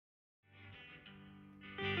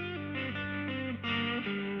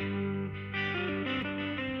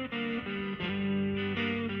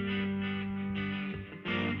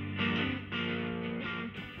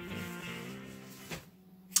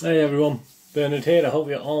Hey everyone, Bernard here. I hope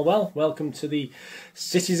you're all well. Welcome to the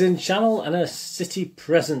Citizen channel and a City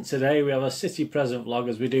Present today. We have a City Present vlog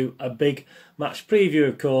as we do a big match preview,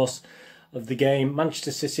 of course, of the game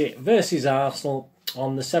Manchester City versus Arsenal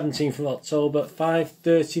on the 17th of October,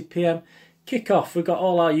 5:30 PM kickoff. We've got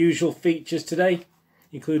all our usual features today,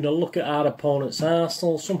 including a look at our opponents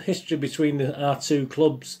Arsenal, some history between our two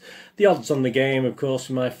clubs, the odds on the game, of course,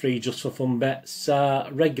 with my free Just for Fun bets,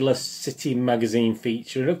 our regular City magazine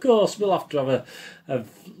feature, and of course we'll have to have a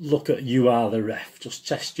look at You Are the Ref, just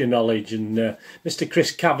test your knowledge, and Mr.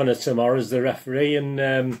 Chris Kavanagh tomorrow is the referee, and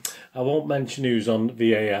I won't mention who's on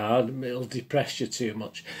VAR, it'll depress you too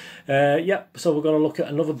much. Yep, so we're going to look at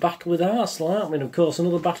another battle with Arsenal, aren't we? And of course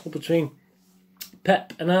another battle between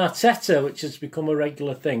Pep and Arteta, which has become a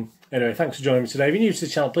regular thing. Anyway, thanks for joining me today. If you're new to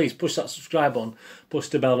the channel, please push that subscribe button, push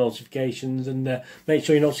the bell notifications, and make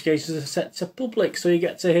sure your notifications are set to public so you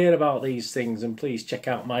get to hear about these things. And please check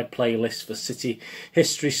out my playlist for City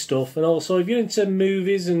history stuff. And also, if you're into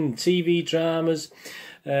movies and TV dramas,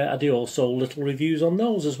 I do also little reviews on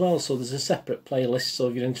those as well, so there's a separate playlist, so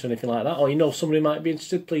if you're into anything like that, or you know somebody might be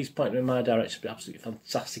interested, please point them in my direction. It'd be absolutely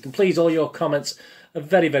fantastic. And please, all your comments are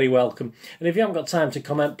very, very welcome. And if you haven't got time to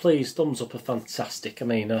comment, please, thumbs up are fantastic. I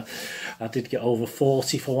mean, I did get over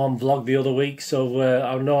 40 for one vlog the other week, so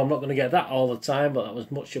I know I'm not going to get that all the time, but that was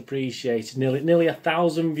much appreciated. Nearly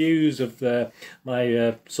 1,000 views of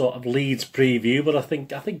my sort of Leeds preview, but I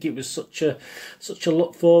think it was such a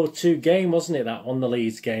look forward to game, wasn't it, that one, the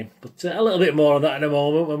Leeds game? But a little bit more on that in a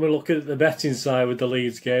moment when we're looking at the betting side with the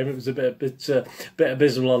Leeds game. It was a bit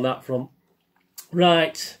abysmal on that front.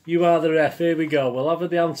 Right, You Are the Ref, here we go. We'll have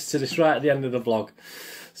the answer to this right at the end of the vlog.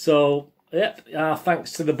 So, yep,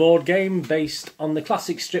 thanks to the board game based on the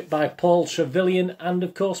classic strip by Paul Trevelyan and,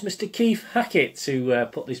 of course, Mr. Keith Hackett who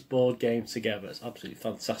put this board game together. It's an absolutely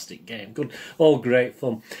fantastic game. Good, all great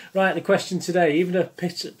fun. Right, the question today, even a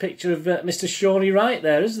picture of Mr. Shawnee Wright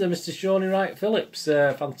there, isn't there? Mr. Shawnee Wright Phillips,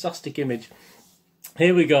 fantastic image.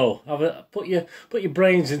 Here we go. Put your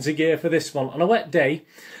brains into gear for this one. On a wet day,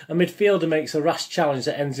 a midfielder makes a rash challenge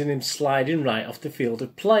that ends in him sliding right off the field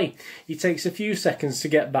of play. He takes a few seconds to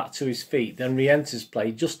get back to his feet, then re-enters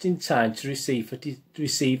play just in time to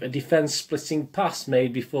receive a defence-splitting pass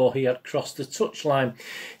made before he had crossed the touchline.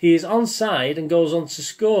 He is onside and goes on to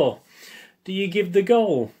score. Do you give the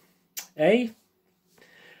goal? A.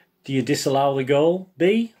 Do you disallow the goal?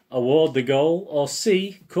 B. Award the goal, or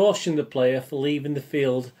C, caution the player for leaving the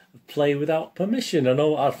field of play without permission?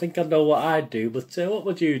 I think I know what I'd do, but what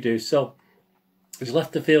would you do? So he's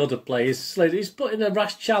left the field of play. He's put in a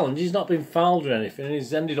rash challenge. He's not been fouled or anything, and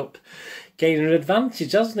he's ended up gaining an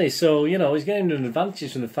advantage, hasn't he? So he's gaining an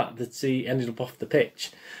advantage from the fact that he ended up off the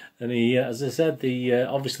pitch. And he, as I said,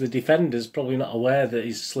 obviously the defender's probably not aware that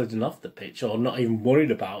he's slidden off the pitch, or not even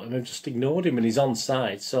worried about him. They've just ignored him and he's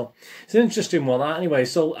onside. So it's an interesting one. Anyway,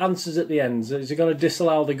 so answers at the end. Is he going to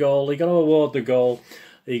disallow the goal? Are you going to award the goal?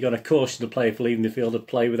 Are you going to caution the player for leaving the field of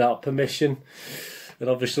play without permission? And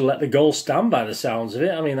obviously let the goal stand by the sounds of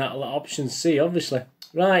it. I mean, that option C, obviously.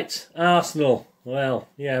 Right, Arsenal. Well,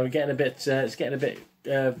 yeah, we're getting a bit, it's getting a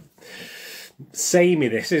bit samey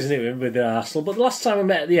this, isn't it, with Arsenal? But the last time we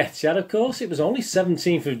met at the Etihad, of course, it was only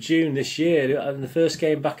 17th of June this year, and the first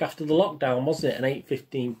game back after the lockdown, wasn't it? An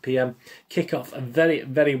 8:15 PM kickoff. A very,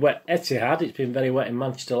 very wet Etihad. It's been very wet in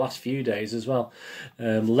Manchester the last few days as well.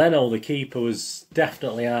 Leno, the keeper, was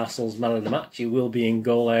definitely Arsenal's man of the match. He will be in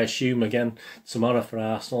goal, I assume, again tomorrow for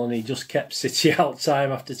Arsenal, and he just kept City out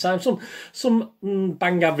time after time. Some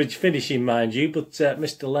bang average finishing, mind you, but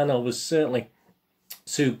Mr. Leno was certainly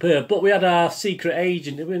superb. But we had our secret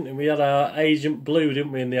agent, didn't we? We had our agent blue,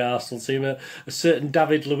 didn't we, in the Arsenal team? A certain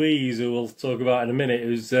David Luiz, who we'll talk about in a minute,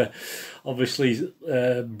 who's obviously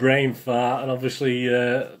brain fart and obviously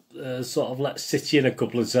sort of let City in a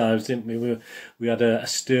couple of times, didn't we? We had a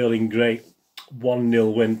sterling great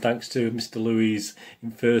 1-0 win thanks to Mr. Luiz in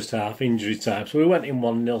first half injury time. So we went in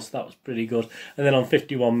 1-0, so that was pretty good. And then on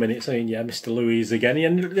 51 minutes, I mean, yeah, Mr. Luiz again. He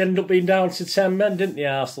ended up being down to 10 men, didn't he,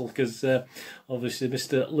 Arsenal? Because obviously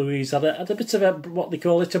Mr. Luiz had a bit of what they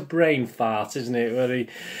call it, a brain fart, isn't it?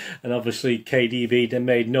 And obviously KDB then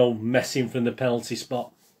made no messing from the penalty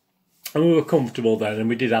spot. And we were comfortable then, and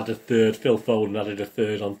we did add a third. Phil Foden added a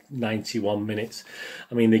third on 91 minutes.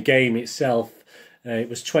 I mean, the game itself, it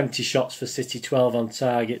was 20 shots for City, 12 on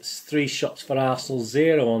targets, 3 shots for Arsenal,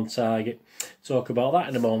 0 on target. Talk about that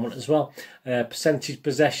in a moment as well. Percentage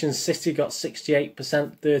possession, City got 68%,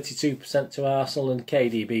 32% to Arsenal, and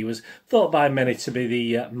KDB was thought by many to be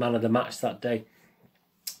the man of the match that day.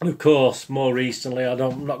 And of course, more recently,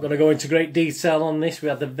 I'm not going to go into great detail on this. We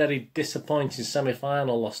had the very disappointing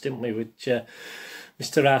semi-final loss, didn't we, which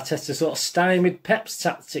Mr. Arteta sort of stymied Pep's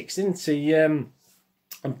tactics, didn't he?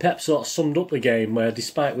 And Pep sort of summed up the game where,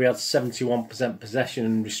 despite we had 71% possession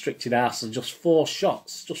and restricted Arsenal just four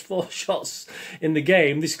shots in the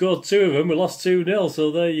game, they scored 2 of them. We lost 2-0,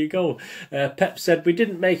 so there you go. Pep said, we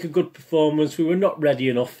didn't make a good performance. We were not ready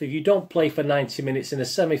enough. If you don't play for 90 minutes in a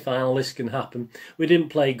semi-final, this can happen. We didn't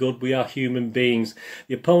play good. We are human beings.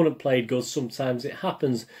 The opponent played good. Sometimes it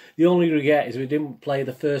happens. The only regret is we didn't play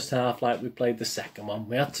the first half like we played the second one.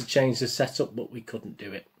 We had to change the setup, but we couldn't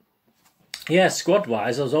do it. Yeah,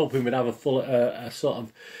 squad-wise, I was hoping we'd have a full, sort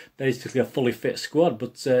of, basically a fully fit squad,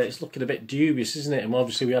 but it's looking a bit dubious, isn't it? And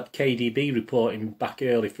obviously we had KDB reporting back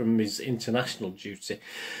early from his international duty.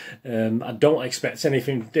 I don't expect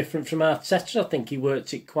anything different from Arteta. I think he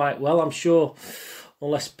worked it quite well. I'm sure,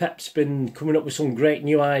 unless Pep's been coming up with some great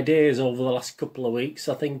new ideas over the last couple of weeks,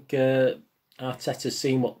 I think Arteta's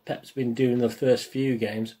seen what Pep's been doing the first few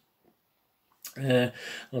games. I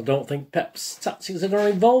don't think Pep's tactics are going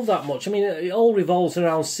to evolve that much. I mean, it all revolves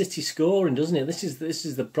around City scoring, doesn't it? This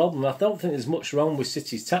is the problem. I don't think there's much wrong with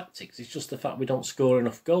City's tactics. It's just the fact we don't score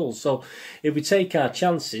enough goals. So if we take our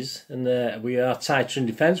chances and we are tighter in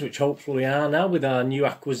defence, which hopefully we are now with our new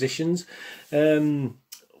acquisitions,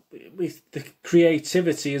 with the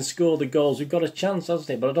creativity and score the goals, we've got a chance, hasn't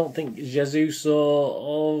it? But I don't think Jesus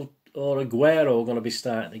or Aguero are going to be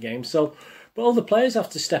starting the game. So. But all the players have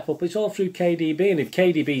to step up. It's all through KDB, and if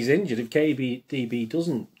KDB's injured, if KDB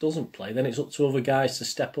doesn't play, then it's up to other guys to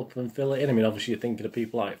step up and fill it in. I mean, obviously you're thinking of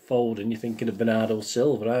people like Foden, you're thinking of Bernardo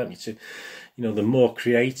Silva, aren't you? To, you know, the more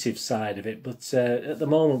creative side of it. But at the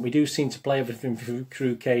moment, we do seem to play everything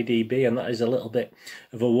through KDB, and that is a little bit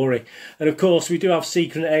of a worry. And of course, we do have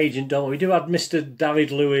secret agent, don't we? We do have Mr.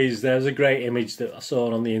 David Luiz. There's a great image that I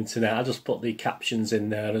saw on the internet. I just put the captions in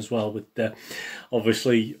there as well. With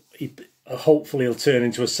obviously. Hopefully he'll turn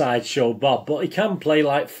into a sideshow Bob, but he can play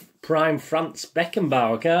like prime Franz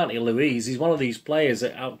Beckenbauer, can't he, Luiz? He's one of these players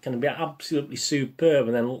that can be absolutely superb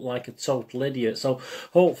and then look like a total idiot. So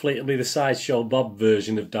hopefully it'll be the sideshow Bob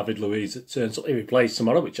version of David Luiz that turns up if he plays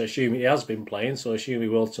tomorrow, which I assume he has been playing, so I assume he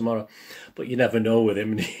will tomorrow. But you never know with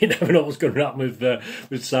him. You never know what's going to happen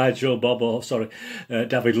with sideshow Bob or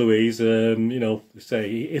David Luiz. You know,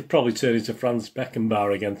 say he'll probably turn into Franz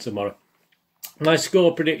Beckenbauer again tomorrow. My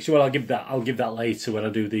score prediction, well, I'll give that later when I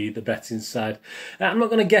do the betting side. I'm not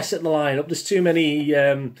going to guess at the lineup. There's too many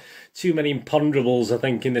imponderables, I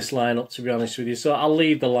think, in this lineup, to be honest with you. So I'll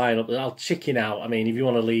leave the lineup. I'll chicken out. I mean, if you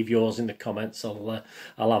want to leave yours in the comments, I'll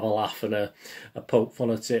have a laugh and a poke fun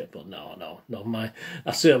at it. But no,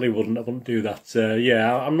 I certainly wouldn't. I wouldn't do that.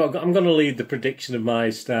 Yeah, I'm going to leave the prediction of my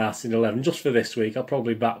starting 11 just for this week. I'll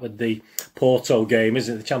probably back with the Porto game,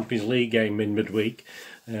 isn't it? The Champions League game in midweek.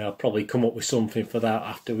 I'll probably come up with something for that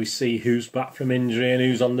after we see who's back from injury and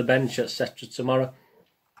who's on the bench, etc. tomorrow.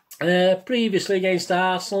 Previously against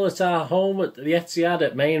Arsenal at our home at the Etihad,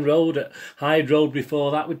 at Main Road, at Hyde Road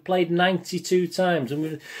before that, we'd played 92 times,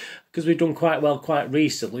 and because we've done quite well quite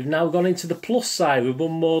recently, we've now gone into the plus side. We've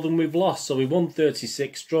won more than we've lost, so we've won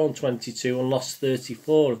 36, drawn 22 and lost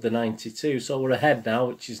 34 of the 92, so we're ahead now,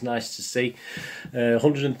 which is nice to see.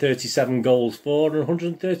 137 goals for and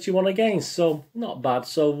 131 against, so not bad.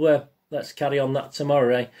 So let's carry on that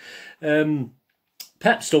tomorrow, eh?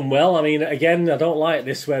 Pep's done well. I mean, again, I don't like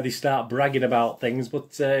this where they start bragging about things,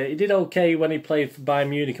 but he did okay when he played for Bayern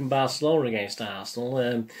Munich and Barcelona against Arsenal,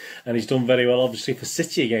 and he's done very well, obviously, for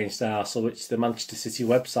City against Arsenal, which the Manchester City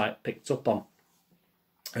website picked up on.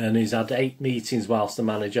 And he's had 8 meetings whilst the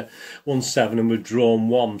manager, won 7 and we've drawn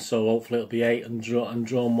 1. So hopefully it'll be 8 and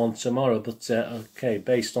drawn 1 tomorrow. But okay,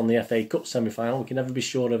 based on the FA Cup semi-final, we can never be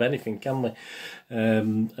sure of anything, can we?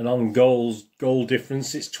 And on goal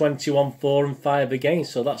difference, it's 21, 4 and 5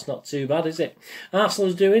 against. So that's not too bad, is it?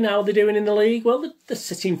 Arsenal's doing, how are they doing in the league? Well, they're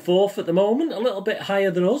sitting 4th at the moment, a little bit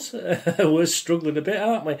higher than us. We're struggling a bit,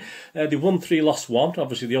 aren't we? They won 3, lost 1.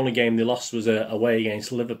 Obviously, the only game they lost was away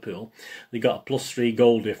against Liverpool. They got a +3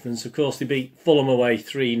 goal difference. Of course, they beat Fulham away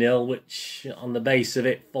 3-0, which on the base of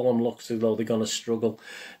it, Fulham looks as though they're going to struggle.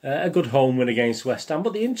 A good home win against West Ham.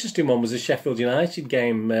 But the interesting one was the Sheffield United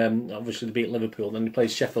game. Obviously, they beat Liverpool, then they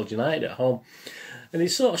played Sheffield United at home. And it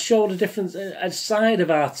sort of showed a difference, a side of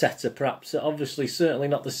Arteta, perhaps. Obviously, certainly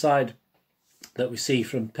not the side that we see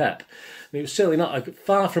from Pep. And it was certainly not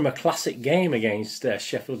far from a classic game against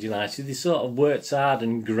Sheffield United. They sort of worked hard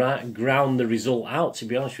and ground the result out, to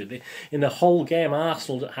be honest with you. In the whole game,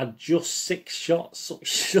 Arsenal had just 6 shots.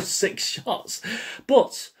 Just 6 shots.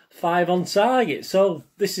 But 5 on target. So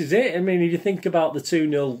this is it. I mean, if you think about the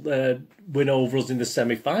 2-0 win over us in the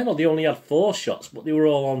semi-final, they only had 4 shots, but they were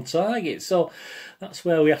all on target. So that's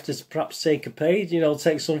where we have to perhaps take a page, you know,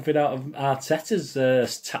 take something out of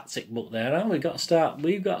Arteta's tactic book there. And we've got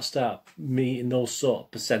to start meeting those sort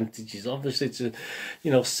of percentages. Obviously, to,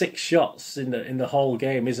 you know, 6 shots in the whole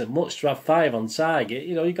game isn't much. To have 5 on target,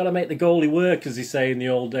 you know, you've got to make the goalie work, as they say in the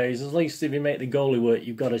old days. At least if you make the goalie work,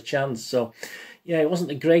 you've got a chance. So yeah, it wasn't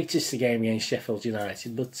the greatest game against Sheffield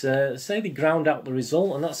United, but say they ground out the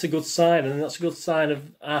result, and that's a good sign, and that's a good sign of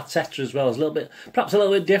Arteta as well. It's perhaps a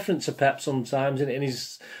little bit different to Pep sometimes in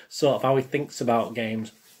his sort of how he thinks about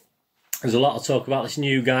games. There's a lot of talk about this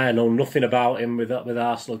new guy. I know nothing about him with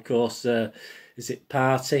Arsenal, of course. Is it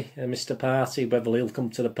Party, Mr. Party? Whether he'll come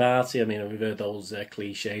to the party. I mean, we've heard those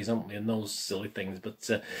cliches, haven't we, and those silly things.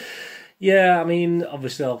 But yeah, I mean,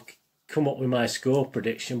 obviously I'll come up with my score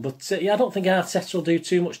prediction, but yeah, I don't think Arteta will do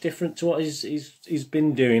too much different to what he's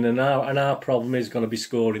been doing, and our problem is going to be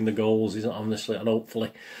scoring the goals, isn't it, honestly, and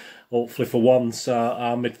hopefully for once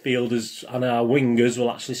our midfielders and our wingers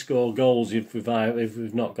will actually score goals if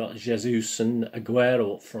we've not got Jesus and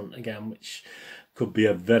Aguero up front again, which could be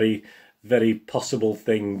a very, very possible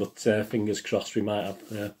thing, but fingers crossed we might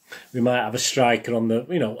have a striker on the,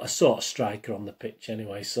 you know, a sort of striker on the pitch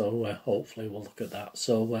anyway. So hopefully we'll look at that.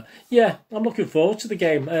 So yeah, I'm looking forward to the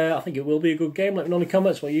game. I think it will be a good game. Let me know in the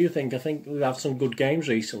comments what you think. I think we've had some good games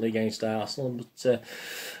recently against Arsenal, but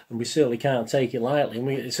and we certainly can't take it lightly. And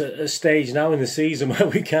it's at a stage now in the season where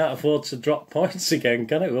we can't afford to drop points again,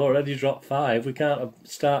 can it? We've already dropped 5. We can't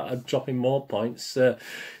start dropping more points.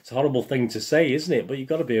 It's a horrible thing to say, isn't it? But you've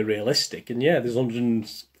got to be realistic. And yeah, there's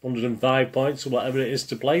 105 points or whatever it is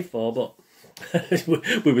to play for. But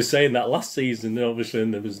we were saying that last season, obviously,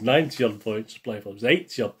 and there was 90-odd points to play for. There was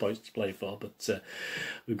 80-odd points to play for. But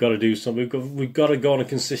we've got to do something. We've got to go on a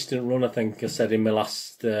consistent run, I think I said in my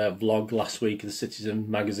last vlog last week, the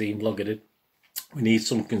Citizen magazine vlog I did. We need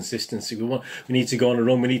some consistency. We need to go on a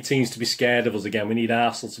run. We need teams to be scared of us again. We need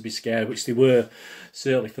Arsenal to be scared, which they were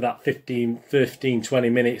certainly for that 15, 20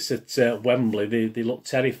 minutes at Wembley. They looked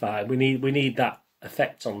terrified. We need that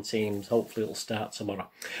effect on teams. Hopefully it'll start tomorrow.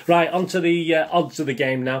 Right, on to the odds of the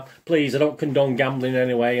game now. Please, I don't condone gambling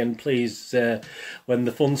anyway, and please, when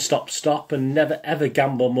the fun stops, stop, and never ever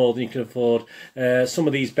gamble more than you can afford. Some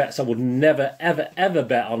of these bets I would never ever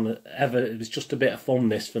bet on ever. It was just a bit of fun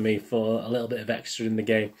this for me, for a little bit of extra in the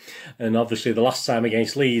game. And obviously the last time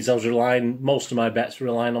against Leeds, I was most of my bets were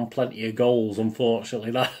relying on plenty of goals.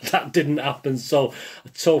 Unfortunately that didn't happen, so a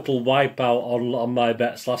total wipeout on my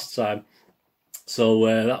bets last time. So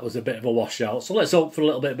that was a bit of a washout. So let's hope for a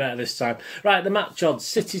little bit better this time. Right, the match odds.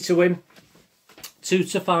 City to win,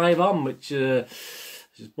 2-5 on, which is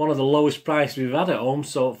one of the lowest prices we've had at home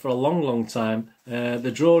so for a long time.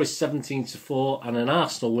 The draw is 17-4, and an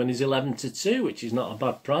Arsenal win is 11-2, which is not a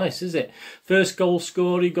bad price, is it? First goal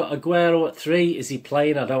scorer, you've got Aguero at 3. Is he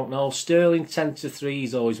playing? I don't know. Sterling 10-3.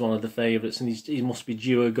 He's always one of the favourites, and he must be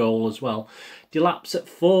due a goal as well. Delap's at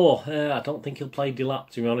 4. I don't think he'll play Delap,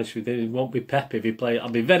 to be honest with you. It won't be Pep if he plays.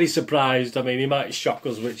 I'd be very surprised. I mean, he might shock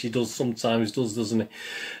us, which he does sometimes, doesn't he?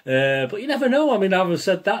 But you never know. I mean, I've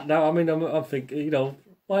said that now. I mean, I think, you know,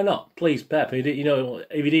 why not? Please, Pep. You know,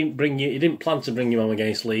 if he didn't plan to bring you on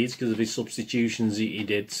against Leeds because of his substitutions he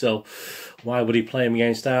did. So why would he play him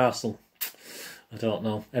against Arsenal? I don't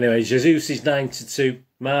know. Anyway, Jesus is 9-2,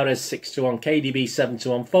 Mahrez 6-1, KDB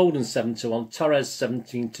 7-1, Foden 7-1, Torres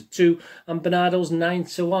 17-2, and Bernardo's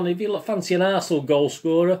 9-1. If you fancy an Arsenal goal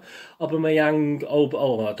scorer, Aubameyang,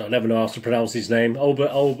 I don't ever know how to pronounce his name.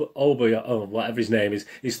 Whatever his name is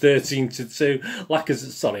 13-2.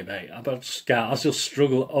 Lacazette, sorry mate, I just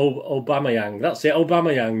struggle. Aubameyang, that's it.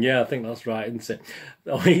 Aubameyang, yeah, I think that's right, isn't it?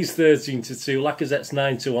 Oh, he's 13-2. Lacazette's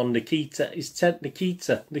 9-1. Nikita is 10.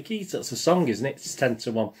 Nikita, that's a song, isn't it? It's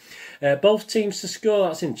 10-1. Both teams to score.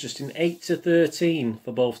 That's interesting. 8-13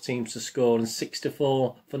 for both teams to score, and 6-4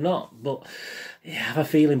 for not. But yeah, I have a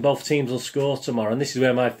feeling both teams will score tomorrow. And this is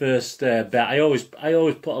where my first bet. I always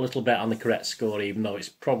put a little bet on the correct score, even though it's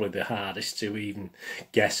probably the hardest to even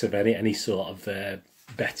guess of any sort of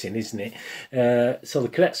betting, isn't it? So the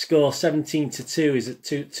correct score 17-2 is at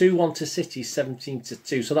 2-1 to City,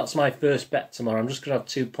 17-2. So that's my first bet tomorrow. I'm just going to have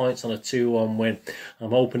 2 points on a 2-1 win.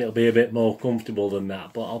 I'm hoping it'll be a bit more comfortable than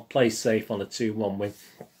that, but I'll play safe on a 2-1 win.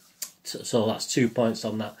 So that's 2 points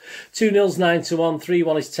on that. 2-0's 9-1,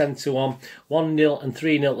 3-1 is 10-1, 1-0 and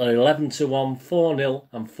 3-0 are 11-1, 4-0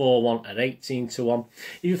 and 4-1 at 18-1.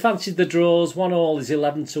 If you fancied the draws, 1-1 is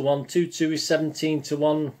 11-1, 2-2 is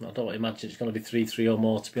 17-1. I don't imagine it's going to be 3-3 or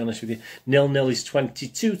more, to be honest with you. 0-0 is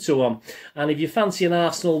 22-1. And if you fancy an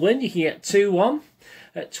Arsenal win, you can get 2-1.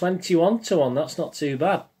 at 21 to 1. That's not too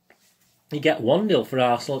bad. You get 1-0 for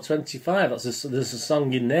Arsenal at 25. There's a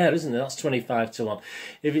song in there, isn't there? That's 25 to 1.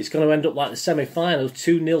 If it's going to end up like the semi-final,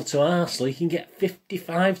 2-0 to Arsenal, you can get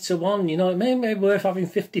 55 to 1. You know, it may be worth having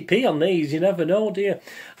 50p on these. You never know, do you?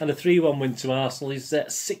 And a 3-1 win to Arsenal is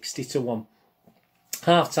 60 to 1.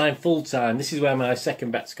 Half-time, full-time. This is where my second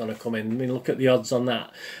bet's going to come in. I mean, look at the odds on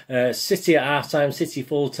that. City at half-time, City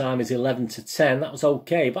full-time is 11 to 10. That was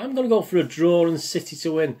okay, but I'm going to go for a draw and City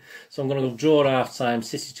to win. So I'm going to go draw half-time,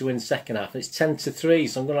 City to win second half. It's 10 to 3,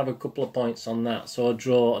 so I'm going to have a couple of points on that. So a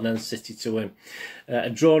draw and then City to win. A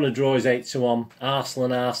draw and a draw is 8 to 1. Arsenal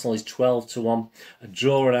and Arsenal is 12 to 1. A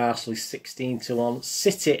draw and Arsenal is 16 to 1.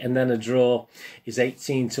 City and then a draw is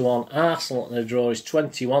 18 to 1. Arsenal and a draw is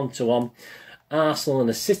 21 to 1. Arsenal and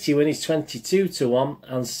a City win is 22 to 1,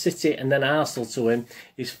 and City and then Arsenal to win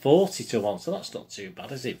is 40 to 1. So that's not too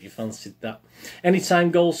bad, is it, if you fancied that?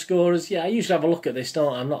 Anytime goal scorers, yeah, I usually have a look at this,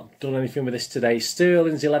 don't I? I've not done anything with this today.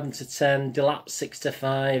 Sterling's 11 to 10, Delap 6 to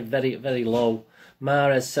 5, very, very low.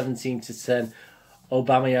 Mahrez 17 to 10,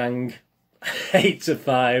 Aubameyang 8 to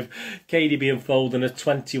 5, KDB and Foden are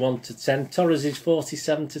 21 to 10, Torres is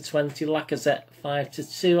 47 to 20, Lacazette 5 to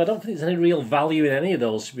 2. I don't think there's any real value in any of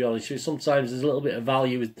those, to be honest with you. Sometimes there's a little bit of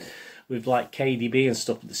value with like KDB and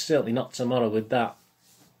stuff, but there's certainly not tomorrow with that.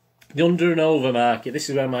 The under and over market, this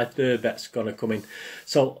is where my third bet's going to come in.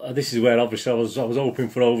 So this is where obviously I was hoping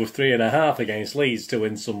for over 3.5 against Leeds to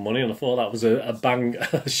win some money, and I thought that was a bang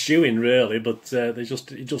shoe-in really, but it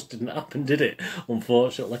just didn't happen, did it?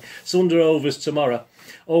 Unfortunately. So under overs tomorrow,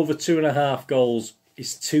 over 2.5 goals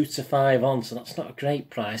is 2 to 5 on, so that's not a great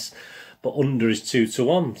price, but under is 2 to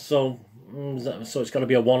 1. So it's got to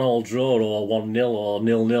be a 1-1 draw or 1-0 or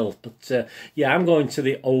 0-0. But yeah, I'm going to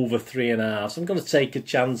the over 3.5. So I'm going to take a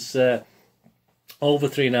chance. Over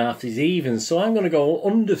 3.5 is even, so I'm going to go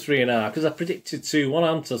under 3.5 because I predicted 2-1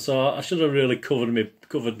 answer. So I should have really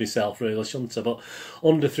covered myself, really, shouldn't I? But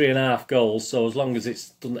under 3.5 goals. So as long as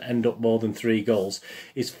it doesn't end up more than 3 goals,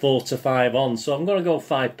 it's 4 to 5 on. So I'm going to go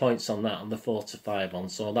 5 points on that, on the 4 to 5 on.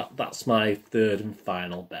 So that's my third and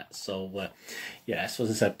final bet. So yeah, so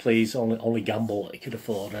as I said, please only gamble what you can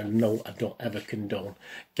afford. And no, I don't ever condone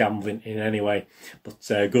gambling in any way. But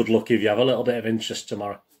good luck if you have a little bit of interest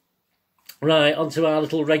tomorrow. Right, on to our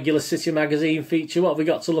little regular City Magazine feature. What have we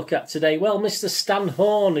got to look at today? Well, Mr. Stan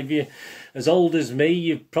Horn, if you're as old as me,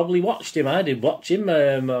 you've probably watched him. I did watch him.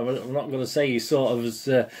 I'm not going to say he sort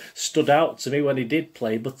of stood out to me when he did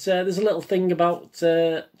play, but there's a little thing about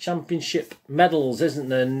championship medals, isn't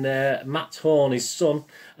there? And Matt Horn, his son,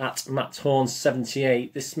 at Matt Horn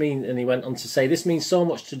 78. And he went on to say, this means so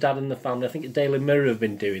much to Dad and the family. I think the Daily Mirror have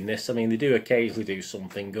been doing this. I mean, they do occasionally do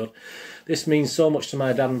something good. This means so much to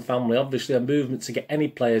my dad and family. Obviously, a movement to get any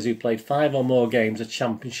players who played 5 or more games a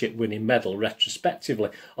championship winning medal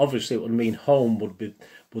retrospectively. Obviously, it would mean Home would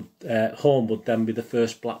then be the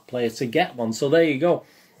first black player to get one. So there you go.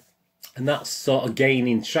 And that's sort of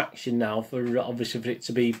gaining traction now for obviously for it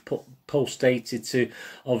to be post-dated to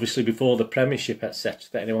obviously before the Premiership, etc.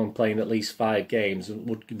 That anyone playing at least 5 games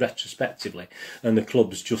would retrospectively, and the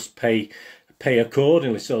clubs just pay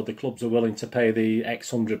accordingly. So the clubs are willing to pay the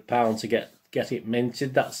X £100 to get it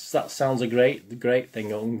minted. That sounds a great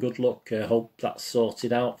thing, and good luck. Hope that's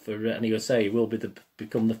sorted out for USA. He will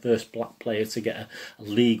become the first black player to get a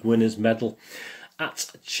league winners medal.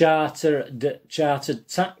 At Chartered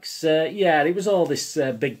Tax, yeah, it was all this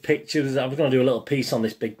big picture. I was going to do a little piece on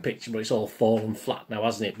this big picture, but it's all fallen flat now,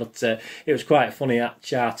 hasn't it? But it was quite funny at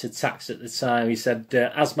Chartered Tax at the time. He said,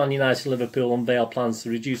 as Man United and Liverpool unveil plans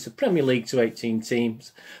to reduce the Premier League to 18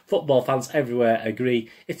 teams, football fans everywhere agree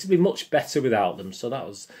it'd be much better without them. So that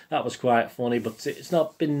was quite funny, but it's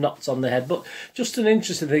not been knocked on the head. But just an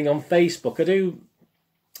interesting thing on Facebook,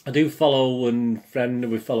 I do follow and friend,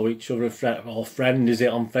 we follow each other, friend is it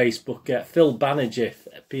on Facebook, Phil Banerjee,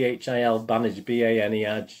 Phil Banerjee,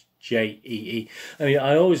 Banerjee. I mean,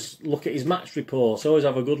 I always look at his match reports, I always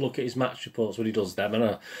have a good look at his match reports when he does them, and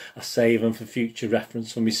I save them for future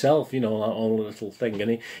reference for myself, you know, that whole little thing.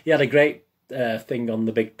 And he had a great thing on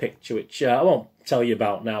the big picture, which I won't tell you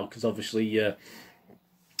about now, because obviously...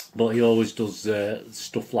 but he always does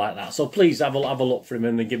stuff like that. So please have a look for him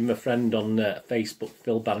and give him a friend on Facebook,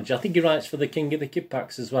 Phil Banerjee. I think he writes for the King of the Kid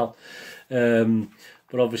Packs as well.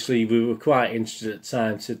 But obviously we were quite interested at the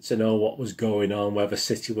time to know what was going on, whether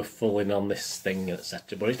City were falling on this thing,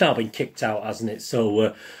 etc. But it's now been kicked out, hasn't it?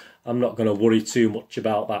 So I'm not going to worry too much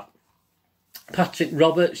about that. Patrick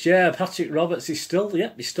Roberts, yeah, Patrick Roberts is still,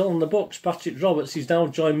 he's still on the books. Patrick Roberts, he's now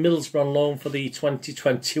joined Middlesbrough on loan for the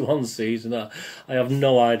 2021 season. I have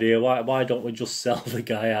no idea why don't we just sell the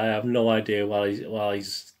guy? I have no idea why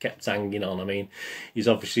he's kept hanging on. I mean, he's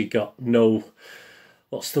obviously got no.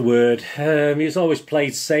 What's the word? He's always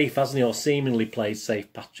played safe, hasn't he? Or seemingly played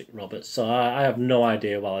safe, Patrick Roberts. So I have no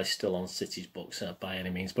idea why he's still on City's books by any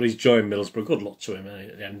means. But he's joined Middlesbrough. Good luck to him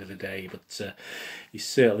at the end of the day. But he's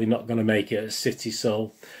certainly not going to make it at City.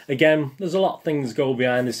 So, again, there's a lot of things go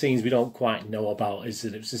behind the scenes we don't quite know about, is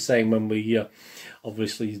it? It was the same when we...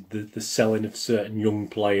 obviously, the selling of certain young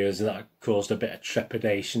players, and that caused a bit of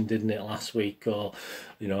trepidation, didn't it, last week? Or,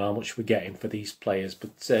 you know, how much we're getting for these players.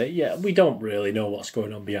 But, yeah, we don't really know what's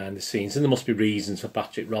going on behind the scenes. And there must be reasons for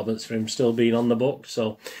Patrick Roberts for him still being on the book.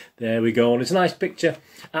 So, there we go. And it's a nice picture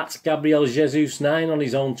at Gabriel Jesus 9 on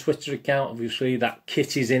his own Twitter account. Obviously, that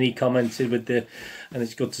kit is in, he commented with the... And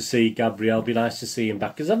it's good to see Gabriel. It'd be nice to see him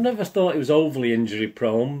back. Because I've never thought he was overly injury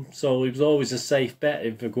prone. So, he was always a safe bet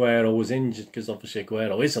if Aguero was injured. Because obviously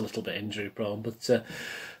Aguero is a little bit injury prone. But... so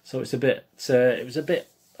it's a bit. It was a bit.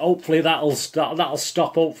 Hopefully that'll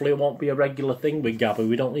stop. Hopefully it won't be a regular thing with Gabby.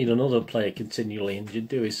 We don't need another player continually injured,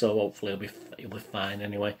 do we? So hopefully he'll be fine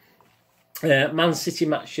anyway. Man City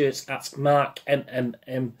match shirts at Mark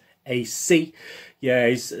MMMAC. Yeah,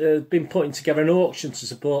 he's been putting together an auction to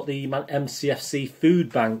support the MCFC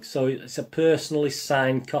food bank. So it's a personally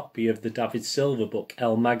signed copy of the David Silva book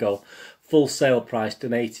El Mago. Full sale price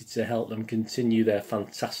donated to help them continue their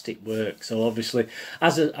fantastic work. So obviously,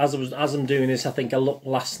 as I'm doing this, I think I looked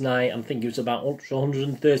last night. I think it was about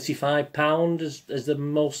 £135 as the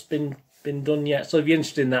most been done yet. So if you're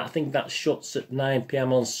interested in that, I think that shuts at 9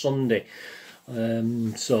 PM on Sunday.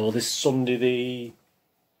 So this Sunday the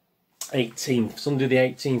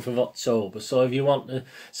 18th of October. So if you want to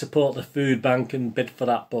support the food bank and bid for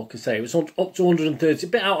that book, I say it was up to 130, a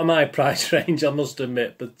bit out of my price range, I must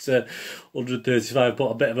admit, but 135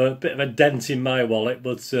 put a bit of a dent in my wallet.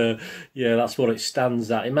 But yeah, that's what it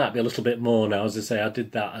stands at. It might be a little bit more now, as I say. I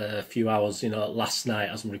did that a few hours, last night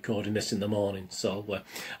as I'm recording this in the morning. So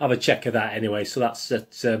have a check of that anyway. So that's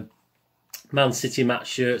at. Man City match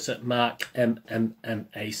shirts at Mark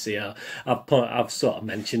MMMAC. I've sort of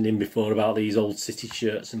mentioned him before about these old City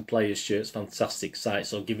shirts and players shirts. Fantastic site.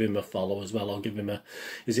 So give him a follow as well, or give him a...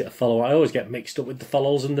 Is it a follow? I always get mixed up with the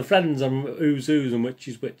follows and the friends and who's and which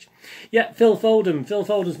is which. Yeah, Phil Foden. Phil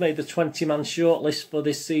Foden's made the 20-man shortlist for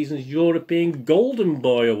this season's European Golden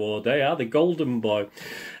Boy Award. They are the Golden Boy.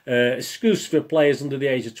 Exclusive for players under the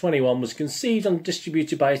age of 21, was conceived and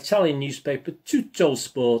distributed by Italian newspaper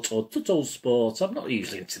Tuttosport or Tuttosport. I'm not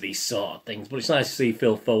usually into these sort of things, but it's nice to see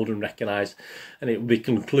Phil Foden recognised, and it will be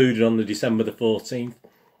concluded on the December the 14th.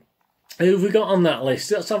 Who have we got on that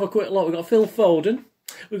list? Let's have a quick look. We've got Phil Foden.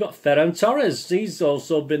 We've got Ferran Torres. He's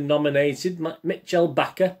also been nominated. Mitchell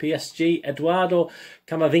Bakker, PSG. Eduardo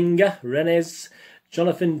Camavinga, Rennes.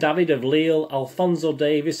 Jonathan David of Lille, Alphonso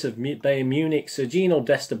Davies of Bayern Munich, Sergino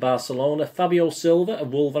Dest of Barcelona, Fabio Silva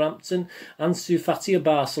of Wolverhampton, Ansu Fati of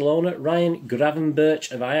Barcelona, Ryan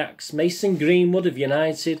Gravenberch of Ajax, Mason Greenwood of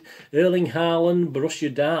United, Erling Haaland, Borussia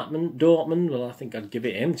Dortmund. Well, I think I'd give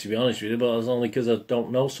it him, to be honest with you, but that's only because I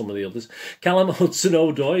don't know some of the others. Callum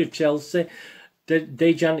Hudson-Odoi of Chelsea,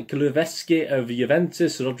 Dejan Kulusevski of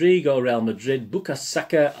Juventus, Rodrigo Real Madrid, Bukayo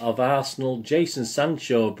Saka of Arsenal, Jason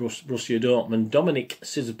Sancho of Borussia Dortmund, Dominic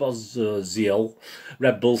Szoboszlai,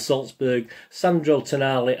 Red Bull Salzburg, Sandro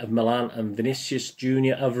Tonali of Milan, and Vinicius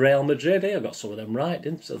Junior of Real Madrid. I got some of them right,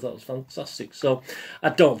 didn't I? That was fantastic. So I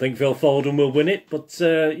don't think Phil Foden will win it, but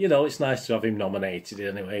it's nice to have him nominated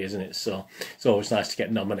anyway, isn't it? So it's always nice to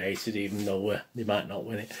get nominated, even though they might not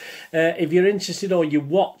win it. If you're interested or you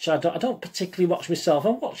watch, I don't particularly watch myself.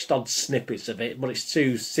 I've watched odd snippets of it, but it's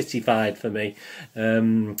too City-fied for me.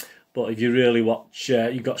 But if you really watch,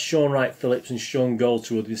 you've got Sean Wright-Phillips and Sean Gold,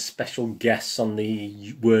 who are the special guests on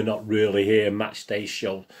the We're Not Really Here match day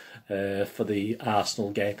show for the Arsenal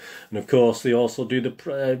game. And of course, they also do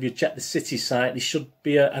if you check the City site, there should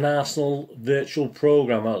be an Arsenal virtual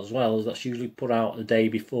programme out as well. That's usually put out the day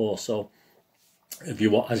before. So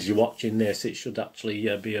as you're watching this, it should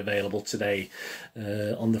actually be available today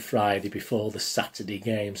on the Friday before the Saturday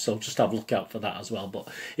game. So just have a look out for that as well. But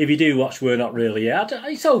if you do watch We're Not Really Here,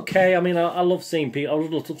 it's okay. I mean, I love seeing people. I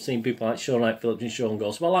would love seeing people like Sean Wright-Phillips and Sean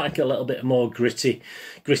Goss. But I like a little bit more gritty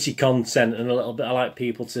content, and a little bit. I like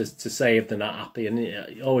people to say if they're not happy, and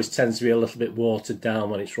it always tends to be a little bit watered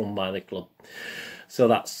down when it's run by the club. So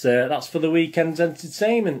that's for the weekend's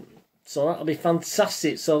entertainment. So that'll be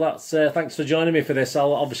fantastic. So that's thanks for joining me for this.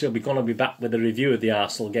 I'll be going to be back with a review of the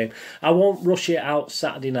Arsenal game. I won't rush it out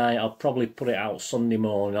Saturday night. I'll probably put it out Sunday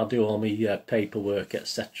morning. I'll do all my paperwork,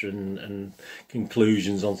 etc., and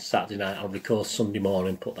conclusions on Saturday night. I'll record Sunday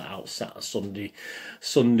morning, put that out Sunday,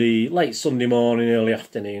 late Sunday morning, early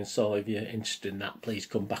afternoon. So if you're interested in that, please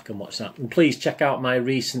come back and watch that. And please check out my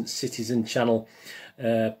recent Citizen channel.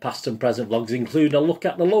 Past and present vlogs, including a look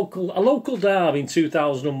at a local derby in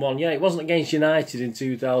 2001. Yeah, it wasn't against United in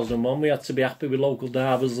 2001. We had to be happy with local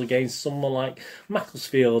derbies against someone like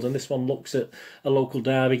Macclesfield, and this one looks at a local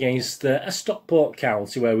derby against a Stockport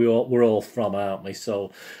county where we're all from, aren't we?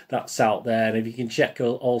 So that's out there. And if you can check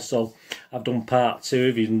also, I've done part 2,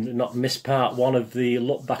 if you've not missed part 1 of the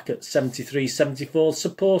look back at 73-74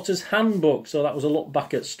 supporters handbook. So that was a look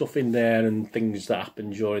back at stuff in there and things that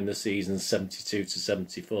happened during the season 72 to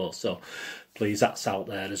 74. So please, that's out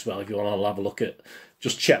there as well if you want to have a look at.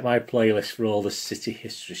 Just check my playlist for all the City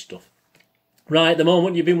history stuff. Right, the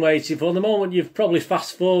moment you've been waiting for, the moment you've probably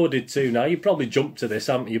fast forwarded to now. You probably jumped to this,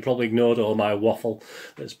 haven't you? You probably ignored all my waffle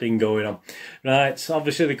that's been going on. Right,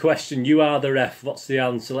 obviously the question, you are the ref. What's the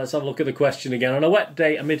answer? Let's have a look at the question again. On a wet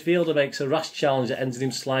day, a midfielder makes a rash challenge that ends in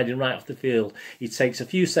him sliding right off the field. He takes a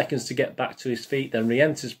few seconds to get back to his feet, then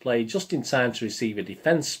re-enters play just in time to receive a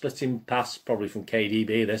defence-splitting pass, probably from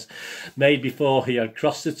KDB this, made before he had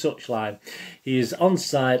crossed the touchline. He is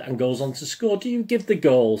onside and goes on to score. Do you give the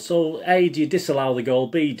goal? So A, do you disallow the goal?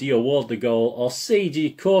 B, do you award the goal? Or C, do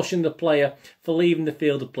you caution the player for leaving the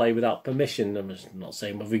field of play without permission? I'm not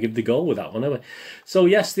saying whether we give the goal with that one, are we? So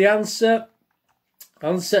yes, the answer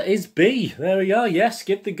is B. There we go. Yes,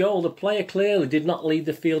 give the goal. The player clearly did not leave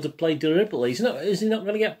the field of play deliberately. Is he not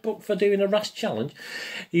going to get booked for doing a rash challenge?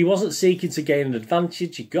 He wasn't seeking to gain an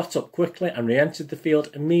advantage. He got up quickly and re-entered the field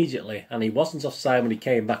immediately. And he wasn't offside when he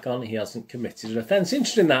came back on. He hasn't committed an offence.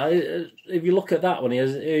 Interesting that. If you look at that one,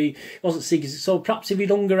 he wasn't seeking. So perhaps if he'd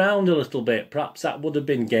hung around a little bit, perhaps that would have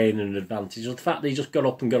been gaining an advantage. Or the fact that he just got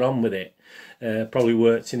up and got on with it. Probably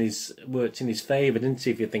worked in his favour, didn't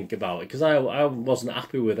he? If you think about it, because I wasn't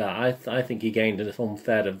happy with that. I think he gained an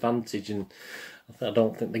unfair advantage, and I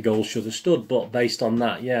don't think the goal should have stood. But based on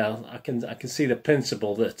that, yeah, I can see the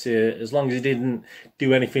principle that as long as he didn't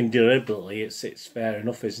do anything deliberately, it's fair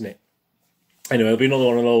enough, isn't it? Anyway, it'll be another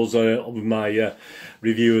one of those with my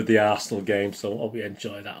review of the Arsenal game, so I hope you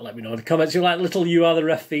enjoy that. Let me know in the comments. You like little You Are the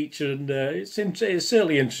Ref feature, and it's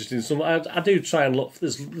certainly interesting. I do try and look.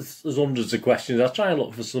 There's hundreds of questions. I try and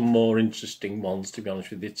look for some more interesting ones, to be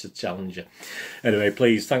honest with you, to challenge you. Anyway,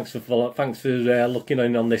 please, thanks for looking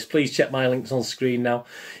in on this. Please check my links on screen now.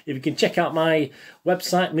 If you can check out my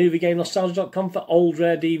website, moviegamenostalgia.com, for old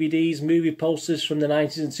rare DVDs, movie posters from the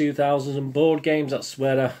 90s and 2000s, and board games. That's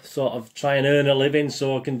where I sort of try and earn a living,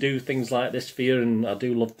 so I can do things like this for you, and I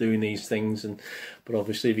do love doing these things. But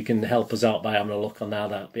obviously, if you can help us out by having a look on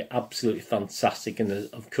that, that'd be absolutely fantastic. And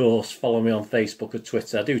of course, follow me on Facebook or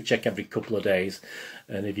Twitter. I do check every couple of days,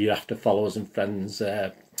 and if you have to follow us and friends,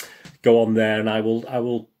 go on there, and I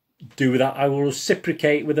will do that. I will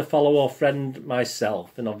reciprocate with a follow or friend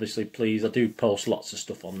myself. And obviously, please, I do post lots of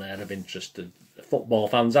stuff on there of interest to football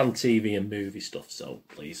fans and TV and movie stuff. So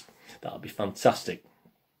please, that'll be fantastic.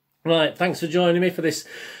 Right, thanks for joining me for this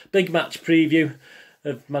big match preview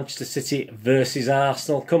of Manchester City versus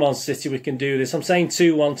Arsenal. Come on, City, we can do this. I'm saying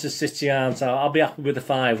 2-1 to City, aren't I? I'll be happy with a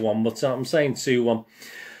 5-1, but I'm saying 2-1.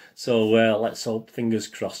 So let's hope, fingers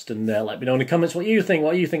crossed, and let me know in the comments what you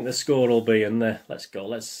think the score will be, and let's go.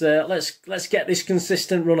 Let's get this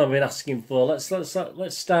consistent run I've been asking for.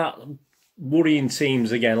 Let's start worrying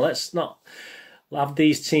teams again. Let's not have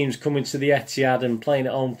these teams coming to the Etihad and playing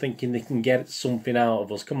at home thinking they can get something out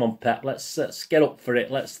of us. Come on, Pep. Let's get up for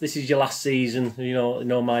it. This is your last season. You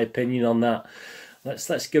know my opinion on that.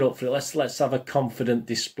 Let's get up for it. Let's have a confident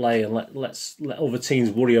display, and let other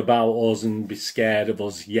teams worry about us and be scared of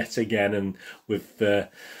us yet again. And with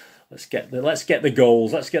let's get the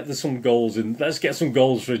goals. Let's get some goals in. Let's get some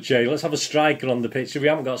goals for a change. Let's have a striker on the pitch. If we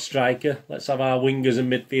haven't got a striker, let's have our wingers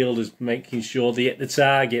and midfielders making sure they hit the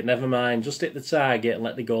target. Never mind, just hit the target and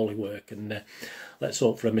let the goalie work. And let's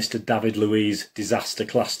hope for a Mr. David Luiz disaster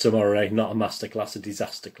class tomorrow. Eh? Not a master class, a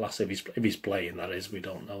disaster class. If he's playing, that is. We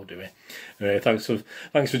don't know, do we? Anyway, thanks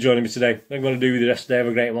for joining me today. I'm going to do with the rest of the day. Have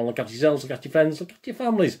a great one. Look after yourselves. Look after your friends. Look after your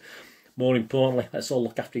families. More importantly, let's all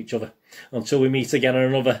look after each other. Until we meet again on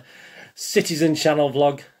another Citizen Channel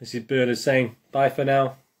vlog. This is Bernard saying bye for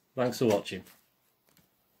now. Thanks for watching.